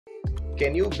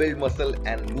Can you build muscle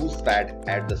and lose fat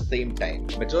at the same time?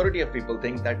 Majority of people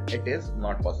think that it is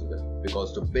not possible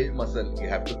because to build muscle you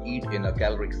have to eat in a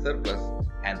caloric surplus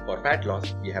and for fat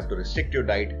loss you have to restrict your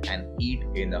diet and eat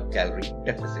in a calorie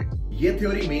deficit. ये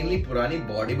theory mainly पुरानी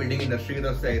body building industry की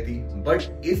तरफ से आई थी,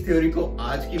 but इस theory को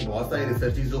आज की बहुत सारी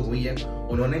रिसर्चेस जो हुई है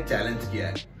उन्होंने चैलेंज किया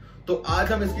है। तो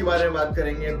आज हम इसके बारे में बात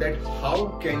करेंगे that how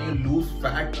can you lose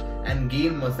fat and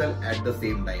gain muscle at the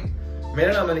same time.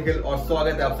 मेरा नाम है निखिल और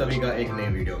स्वागत है आप सभी का एक नए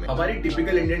वीडियो में। हमारी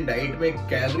टिपिकल इंडियन डाइट में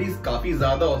कैलोरीज काफी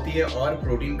ज्यादा होती है और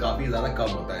प्रोटीन काफी ज्यादा कम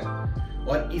होता है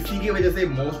और इसी की वजह से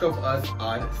most of us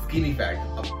are skinny fat.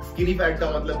 अब स्किनी फैट का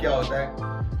मतलब क्या होता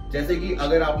है? जैसे कि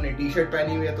अगर आपने टी शर्ट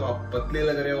पहनी हुई है तो आप पतले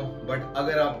लग रहे हो, बट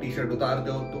अगर आप टी शर्ट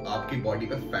उतारते हो तो आपकी बॉडी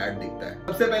पे फैट दिखता है।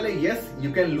 सबसे पहले yes,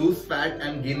 you can lose fat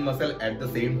and gain muscle at the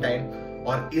same time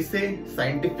और इसे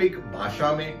साइंटिफिक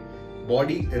भाषा में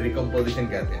बॉडी रिकम्पोजिशन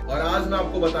कहते हैं। और आज मैं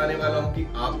आपको बताने वाला हूं कि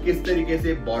आप किस तरीके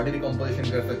से बॉडी रिकम्पोजिशन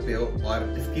कर सकते हो और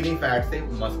स्किनी फैट से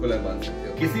मस्कुलर बन सकते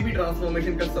हो। किसी भी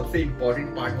ट्रांसफॉर्मेशन का सबसे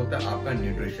इंपॉर्टेंट पार्ट होता है आपका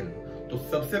न्यूट्रिशन। तो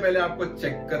सबसे पहले आपको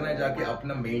चेक करना है जाके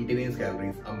अपना मेंटेनेंस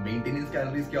कैलोरीज। अब मेंटेनेंस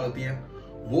कैलोरीज क्या होती है?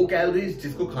 वो कैलोरीज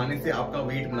जिसको खाने से आपका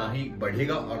वेट ना ही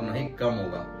बढ़ेगा और ना ही कम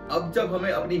होगा। अब जब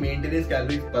हमें अपनी मेंटेनेंस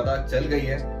कैलोरीज पता चल गई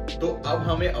है तो अब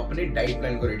हमें अपने डाइट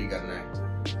प्लान को रेडी करना है।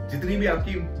 जितनी भी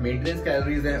आपकी मेंटेनेंस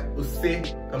कैलोरीज है उससे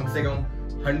कम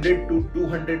 100 to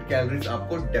 200 कैलोरीज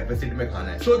आपको डेफिसिट में खाना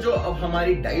है। सो जो अब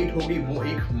हमारी डाइट होगी वो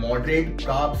एक moderate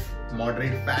carbs,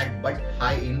 moderate fat but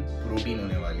high in protein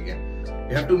होने वाली है।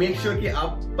 You have to make sure कि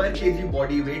आप पर KG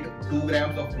body weight 2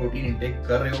 grams of protein intake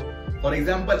कर रहे हो। फॉर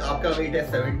एग्जाम्पल आपका वेट है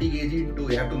 70 kg, तो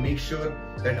you have to make sure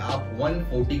that आप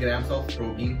 140 ग्राम्स ऑफ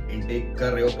प्रोटीन इंटेक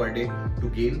कर रहे हो per day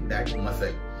to gain that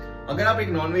muscle. अगर आप एक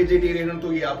नॉन वेजिटेरियन हो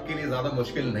तो ये आपके लिए ज्यादा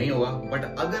मुश्किल नहीं होगा, बट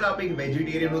अगर आप एक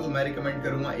वेजिटेरियन हो तो मैं रिकमेंड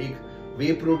करूंगा एक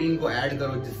वे प्रोटीन को ऐड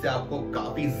करो, जिससे आपको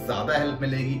काफी ज्यादा हेल्प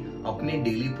मिलेगी अपने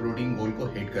डेली प्रोटीन गोल को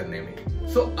हिट करने में।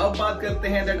 सो अब बात करते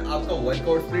हैं दैट आपका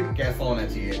वर्कआउट स्प्लिट कैसा होना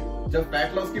चाहिए। जब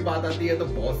फैट लॉस की बात आती है तो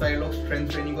बहुत सारे लोग स्ट्रेंथ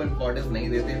ट्रेनिंग को इंपॉर्टेंस नहीं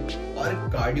देते और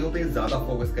कार्डियो पे ज्यादा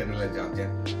फोकस करने लग जाते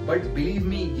हैं, बट बिलीव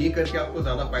मी ये करके आपको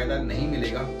ज्यादा फायदा नहीं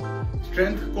मिलेगा।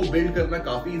 स्ट्रेंथ को बिल्ड करना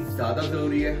काफी ज्यादा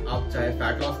जरूरी है, आप चाहे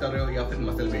फैट लॉस कर रहे हो या फिर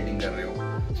मसल बिल्डिंग कर रहे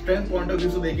हो। स्ट्रेंथ पॉइंट ऑफ व्यू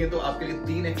से देखें तो आपके लिए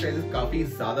 3 एक्सरसाइजेस काफी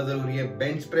ज्यादा जरूरी है,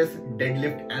 bench press,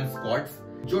 deadlift and squats.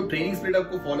 जो ट्रेनिंग स्प्लिट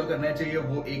आपको फॉलो करना चाहिए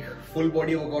वो एक फुल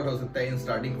बॉडी वर्कआउट हो सकता है in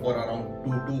starting for around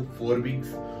 2 to 4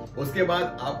 weeks. उसके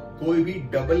बाद आप कोई भी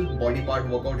double body part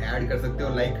workout add कर सकते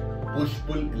हो, लाइक पुश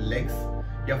पुल लेग्स,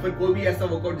 या फिर कोई भी ऐसा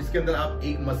वर्कआउट जिसके अंदर आप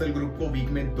एक मसल ग्रुप को वीक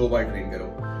में 2 बार ट्रेन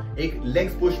करो। एक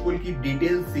लेग्स पुश पुल की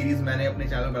डिटेल सीरीज मैंने अपने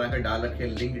चैनल बनाकर डाल रखी है,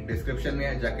 लिंक डिस्क्रिप्शन में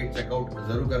है, जाके चेकआउट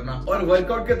जरूर करना। और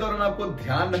वर्कआउट के दौरान आपको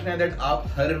ध्यान रखना है दैट आप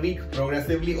हर वीक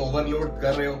प्रोग्रेसिवली ओवरलोड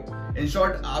कर रहे हो। इन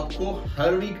शॉर्ट आपको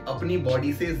हर वीक अपनी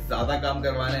बॉडी से ज्यादा काम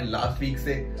करवाना है लास्ट वीक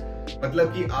से,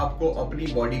 मतलब कि आपको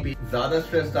अपनी बॉडी पे ज्यादा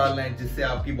स्ट्रेस डालना है, जिससे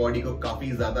आपकी बॉडी को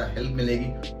काफी ज्यादा हेल्प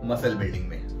मिलेगी मसल बिल्डिंग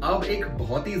में। अब एक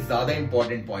बहुत ही ज्यादा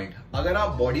इंपॉर्टेंट पॉइंट, अगर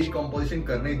आप बॉडी रिकम्पोजिशन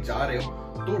करने जा रहे हो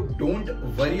तो don't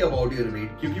worry about your weight,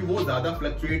 क्योंकि वो ज्यादा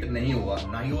फ्लक्चुएट नहीं होगा,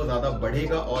 ना ही वो ज्यादा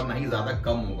बढ़ेगा और ना ही ज्यादा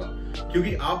कम होगा,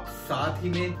 क्योंकि आप साथ ही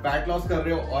में फैट लॉस कर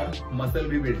रहे हो और मसल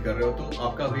भी बिल्ड कर रहे हो, तो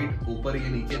आपका वेट ऊपर या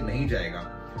नीचे नहीं जाएगा।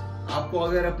 आपको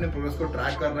अगर अपने प्रोग्रेस को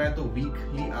ट्रैक करना है तो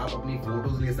वीकली आप अपनी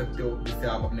फोटोज ले सकते हो, जिससे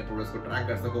आप अपने प्रोग्रेस को ट्रैक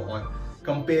कर सको और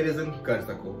कंपैरिजन कर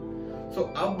सको। सो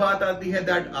अब बात आती है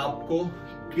दैट आपको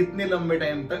कितने लंबे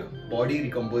टाइम तक बॉडी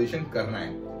रिकम्पोजिशन करना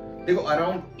है। देखो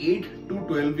अराउंड 8 to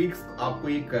 12 वीक्स आपको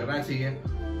ये करना चाहिए।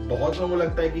 बहुत लोगों को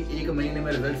लगता है कि 1 महीने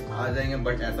में रिजल्ट्स आ जाएंगे,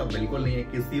 बट ऐसा बिल्कुल नहीं है।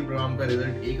 किसी प्रोग्राम का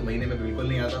रिजल्ट 1 महीने में बिल्कुल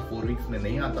नहीं आता, 4 वीक्स में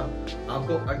नहीं आता।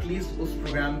 आपको एटलीस्ट उस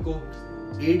प्रोग्राम को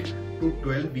 8 to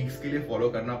 12 वीक्स के लिए फॉलो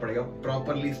करना पड़ेगा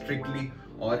प्रॉपरली, स्ट्रिक्टली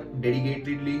और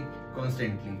डेडिकेटेडली,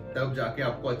 कॉन्स्टेंटली, तब जाके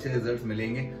आपको अच्छे रिजल्ट्स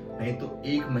मिलेंगे, नहीं तो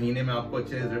 1 महीने में आपको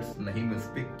अच्छे रिजल्ट्स नहीं मिल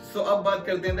सकते। सो अब बात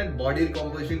करते हैं दैट बॉडी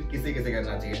रिकम्पोजिशन किसे किसे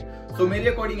करना चाहिए। सो मेरे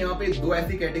अकॉर्डिंग यहाँ पे 2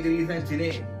 ऐसी कैटेगरीज हैं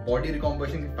जिन्हें बॉडी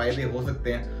रिकम्पोजिशन के फायदे हो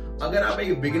सकते हैं। अगर आप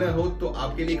एक बिगिनर हो तो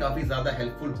आपके लिए काफी ज्यादा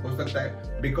हेल्पफुल हो सकता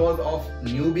है because of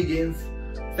newbie gains.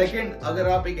 Second, अगर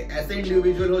आप एक ऐसे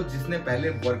इंडिविजुअल हो जिसने पहले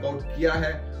वर्कआउट किया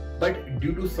है but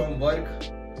due to some work,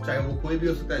 चाहे वो कोई भी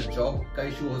हो सकता है, जॉब का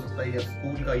इशू हो सकता है या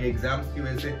स्कूल का या एग्जाम्स की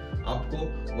वजह से आपको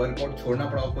वर्कआउट छोड़ना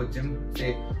पड़ा, आपको जिम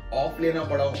से ऑफ लेना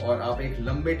पड़ा और आप एक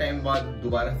लंबे टाइम बाद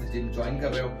दोबारा से जिम ज्वाइन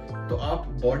कर रहे हो, तो आप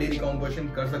बॉडी रिकम्पोजिशन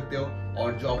कर सकते हो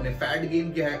और जो आपने फैट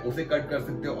गेन किया है उसे कट कर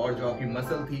सकते हो और जो आपकी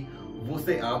मसल थी वो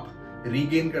से आप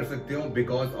रीगेन कर सकते हो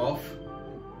बिकॉज ऑफ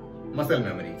मसल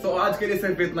मेमोरी। सो आज के लिए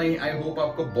सिर्फ इतना ही। आई होप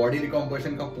आपको बॉडी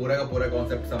रिकम्पोजिशन का पूरा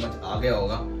कॉन्सेप्ट समझ आ गया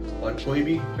होगा और कोई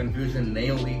भी कंफ्यूजन नहीं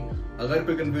होगी। अगर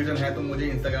कोई कंफ्यूजन है तो मुझे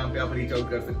इंस्टाग्राम पे आप रीच आउट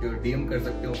कर सकते हो, डीएम कर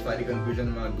सकते हो, सारी कंफ्यूजन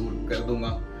मैं दूर कर दूंगा।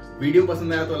 वीडियो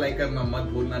पसंद आया तो लाइक करना मत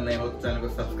भूलना, नए हो तो चैनल को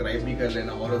सब्सक्राइब भी कर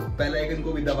लेना और उस बेल आइकन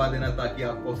को भी दबा देना ताकि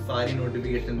आपको सारी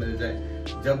नोटिफिकेशन मिल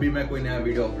जाए जब भी मैं कोई नया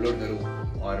वीडियो अपलोड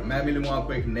करूं। और मैं मिलूंगा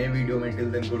आपको एक नए वीडियो में।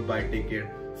 Till then good bye, take care,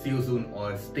 C you soon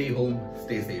और स्टे होम,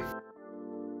 स्टे सेफ।